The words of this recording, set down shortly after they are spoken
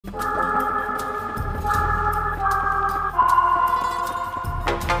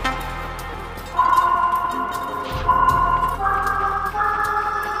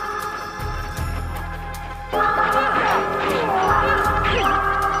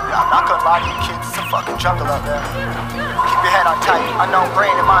I'm not gonna lie to you kids, it's a fucking jungle out there. Keep your head on tight, unknown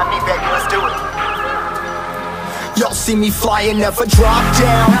brain and mind me, baby, let's do it. Y'all see me flying, never drop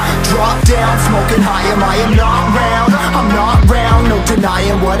down, smoking high, I am not round, I'm not round, no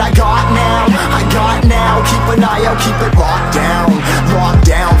denying what I got now, keep an eye out, keep it locked down,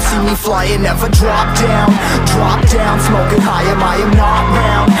 see me flying, never drop down, smoking high, I am not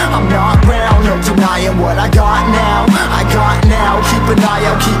round, I'm not round, no denying what I got now, keep an eye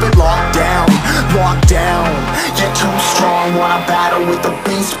out, keep it locked down, you're too strong, wanna battle with the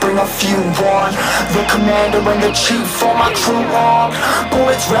beast, bring a few on, the commander and the chief for my crew on.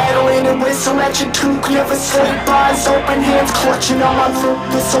 Bullets rattling and whistle at your toque. Never sleep, eyes open, hands clutching on my loop.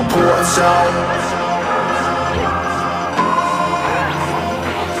 It's a war zone.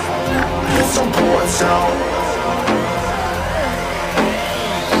 It's a war zone.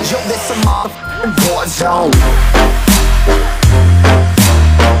 Yo, this a motherfucking war zone.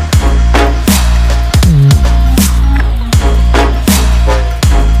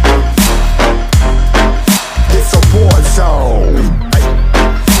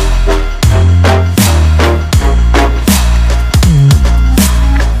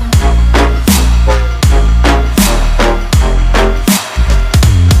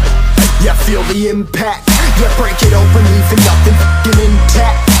 The impact, yeah, break it open, leaving nothing f***ing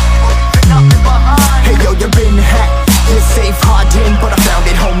intact. Hey yo, you been hacked, you're safe, hard in, but I found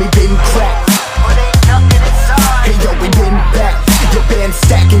it, homie, been cracked. Hey yo, we been back, your band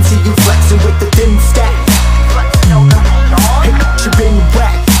stacking, see you flexing with the thin stack. Hey, you been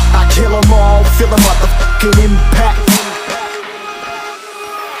whacked, I kill them all, feel a motherfucking impact.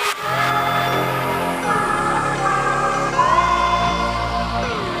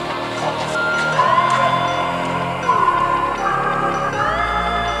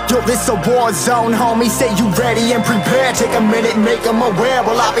 Yo, this a war zone, homie, say you ready and prepared. Take a minute, make them aware.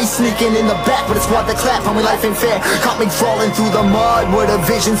 Well, I be sneaking in the back, but it's worth the clap, homie, life ain't fair. Caught me crawling through the mud, where the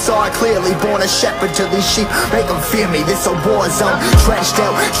vision saw it clearly. Born a shepherd to these sheep, make them fear me. This a war zone, trashed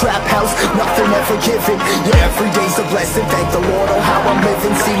out, trap house, nothing ever given. Yeah, every day's a blessing, thank the Lord, oh how I'm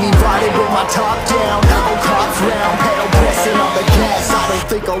living. See me riding with my top down, oh cops round, pedal pressing on the gas. I don't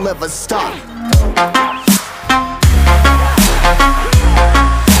think I'll ever stop.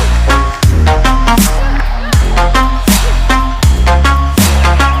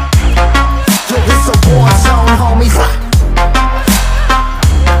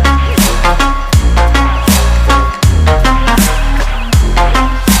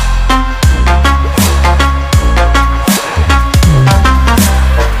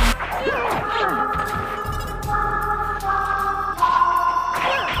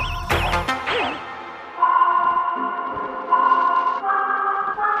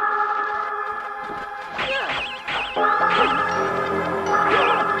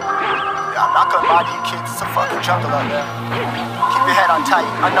 I'm not gonna lie to you kids, it's a fucking jungle out there. Keep your head on tight,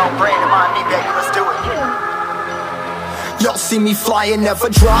 unknown brain and mind me, baby, let's do it. Y'all see me flying, never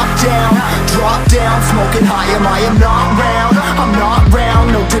drop down, smoking high, I am not round, I'm not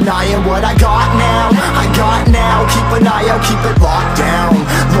round, no denying what I got now, keep an eye out, keep it locked down,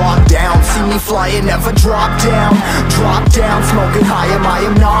 see me flying, never drop down, smoking high, I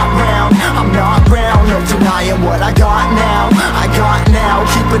am not round, I'm not round, no denying what I got now,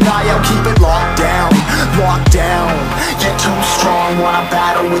 keep an eye out, keep it locked down, you're too strong, wanna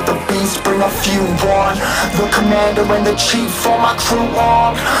battle with the beast, bring a few on, the commander and the chief for my crew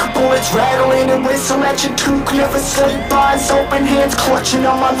on. Bullets rattling and whistle at your toque. Never sleep, eyes open, hands clutching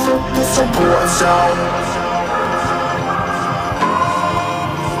on my loop. This a war zone.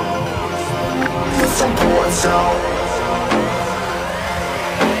 This a war zone.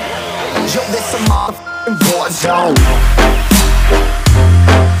 Yo, this a motherfucking war zone.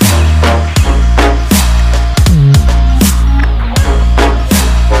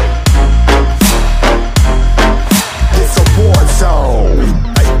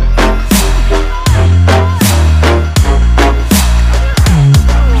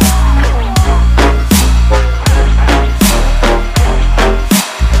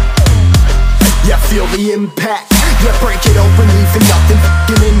 Feel the impact, yeah, break it open, leaving nothing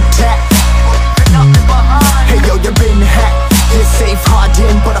f***ing intact. Hey yo, you been hacked, you're safe, hard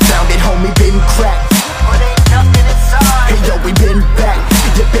in, but I found it, homie, been cracked. Hey yo, we been back,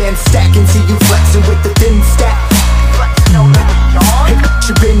 your band stacking, see you flexing with the thin stack. Hey,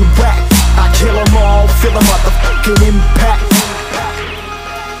 you been whacked, I kill them all, feel a motherfucking impact.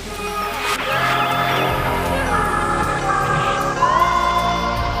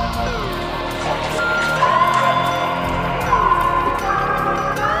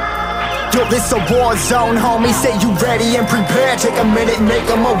 this a war zone, homie. Say you ready and prepared. Take a minute and make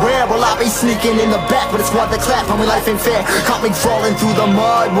them aware. Well, I'll be sneaking in the back, but it's what the clap. Homie, life ain't fair. Caught me crawling through the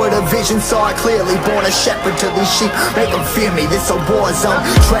mud with a vision, saw it clearly. Born a shepherd to these sheep, make them fear me. This a war zone,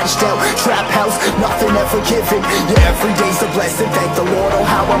 trenched out, trap house, nothing ever given. Yeah, every day's a blessing. Thank the Lord, oh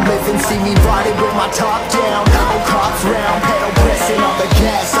how I'm living. See me riding with my top down, oh cops round, pedal pressing on the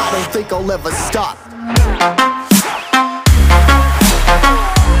gas. I don't think I'll ever stop.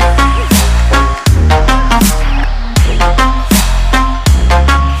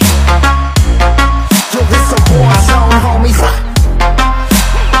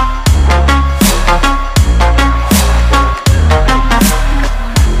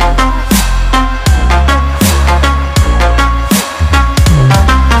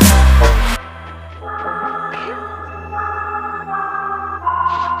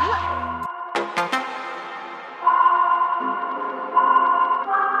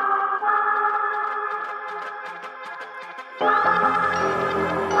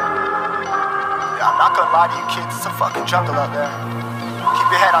 I'm not gonna lie to you kids, it's a fucking jungle out there. Keep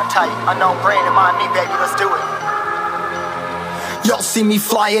your head on tight, unknown brain in mind me, baby, let's do it. Y'all see me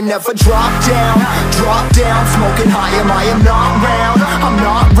flying, never drop down, smoking high, I am not round, I'm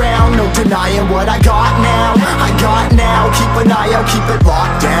not round, no denying what I got now, keep an eye out, keep it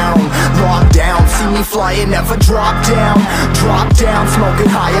locked down, see me flying, never drop down, smoking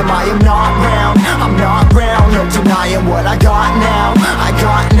high, I am not round, I'm not round, no denying what I got now,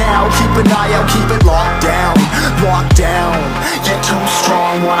 keep an eye out, keep it locked down, you're too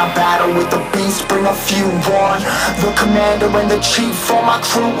strong, wanna battle with the beast, bring a few on, the commander and the chief for my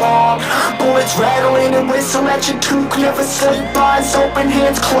crew on. Bullets rattling and whistle at your toque. Never sleep, eyes open,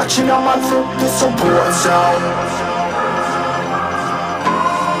 hands clutching on my loop. This a war zone.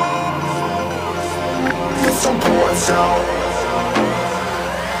 This a war zone.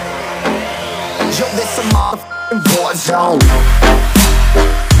 Yo, this a motherfucking war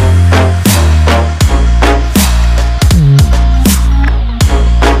zone.